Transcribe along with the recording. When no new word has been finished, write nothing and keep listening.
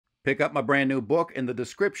Pick up my brand new book in the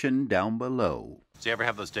description down below. So you ever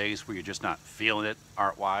have those days where you're just not feeling it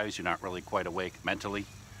art-wise? You're not really quite awake mentally?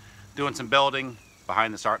 Doing some building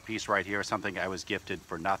behind this art piece right here, something I was gifted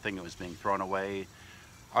for nothing. It was being thrown away.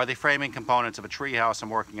 Are the framing components of a tree house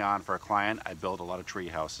I'm working on for a client. I build a lot of tree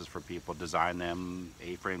houses for people, design them,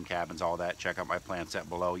 A-frame cabins, all that. Check out my plan set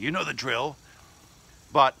below. You know the drill.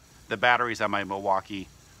 But the batteries on my Milwaukee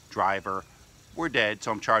driver were dead,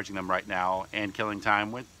 so I'm charging them right now and killing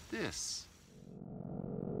time with this.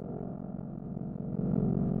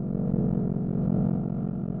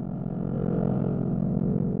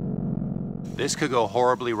 This could go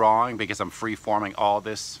horribly wrong because I'm free-forming all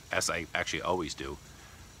this, as I actually always do.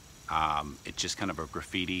 It's just kind of a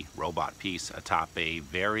graffiti robot piece atop a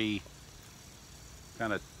very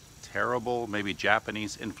kind of terrible, maybe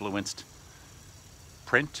Japanese-influenced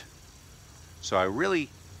print. So I really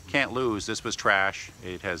can't lose. This was trash.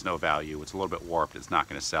 It has no value. It's a little bit warped. It's not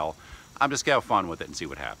going to sell. I'm just going to have fun with it and see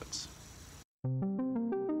what happens.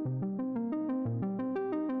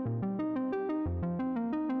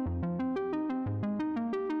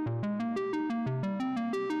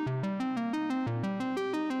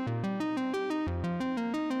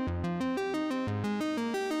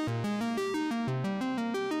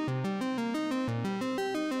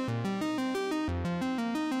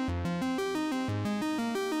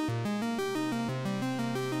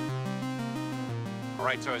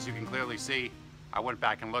 Alright, so as you can clearly see, I went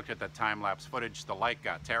back and looked at that time-lapse footage. The light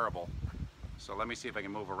got terrible. So let me see if I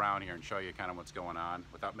can move around here and show you kind of what's going on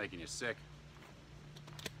without making you sick.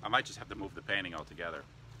 I might just have to move the painting altogether.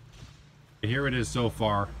 Here it is so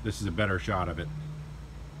far. This is a better shot of it.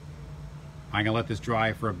 I'm gonna let this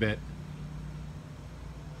dry for a bit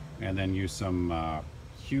and then use some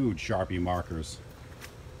huge Sharpie markers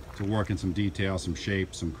to work in some detail, some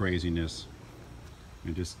shape, some craziness,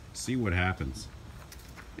 and just see what happens.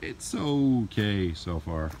 It's okay so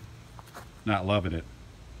far. Not loving it.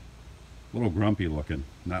 A little grumpy looking.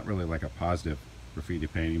 Not really like a positive graffiti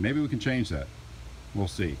painting. Maybe we can change that. We'll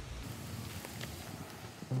see.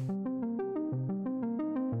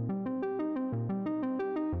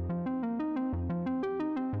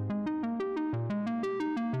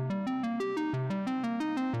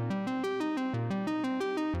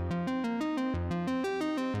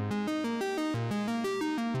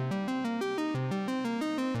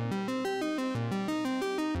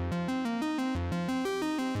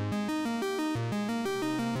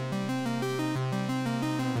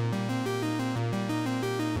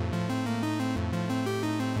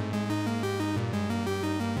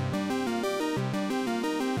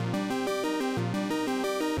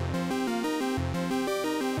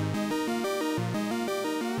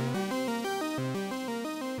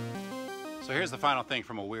 So here's the final thing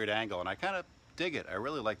from a weird angle, and I kind of dig it. I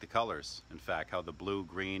really like the colors. In fact, how the blue,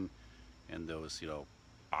 green, and those, you know,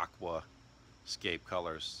 aquascape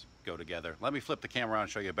colors go together. Let me flip the camera around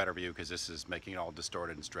and show you a better view because this is making it all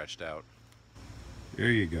distorted and stretched out.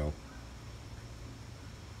 There you go.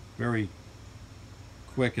 Very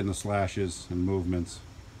quick in the slashes and movements.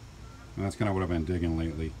 And that's kind of what I've been digging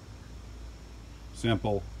lately.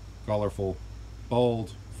 Simple, colorful,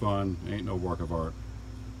 bold, fun. Ain't no work of art.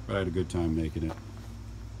 But I had a good time making it.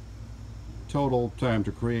 Total time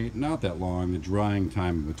to create, not that long. The drying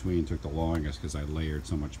time in between took the longest because I layered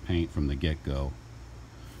so much paint from the get-go.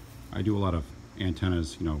 I do a lot of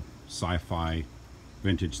antennas, you know, sci-fi,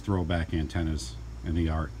 vintage throwback antennas in the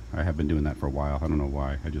art. I have been doing that for a while. I don't know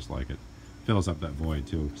why. I just like it. Fills up that void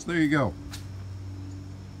too. So there you go.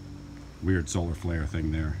 Weird solar flare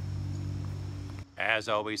thing there. As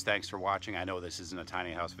always, thanks for watching. I know this isn't a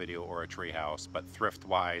tiny house video or a tree house, but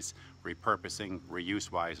thrift-wise, repurposing,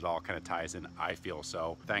 reuse-wise, it all kind of ties in, I feel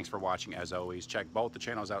so. Thanks for watching, as always. Check both the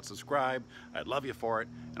channels out, subscribe. I'd love you for it,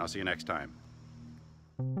 and I'll see you next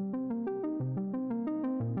time.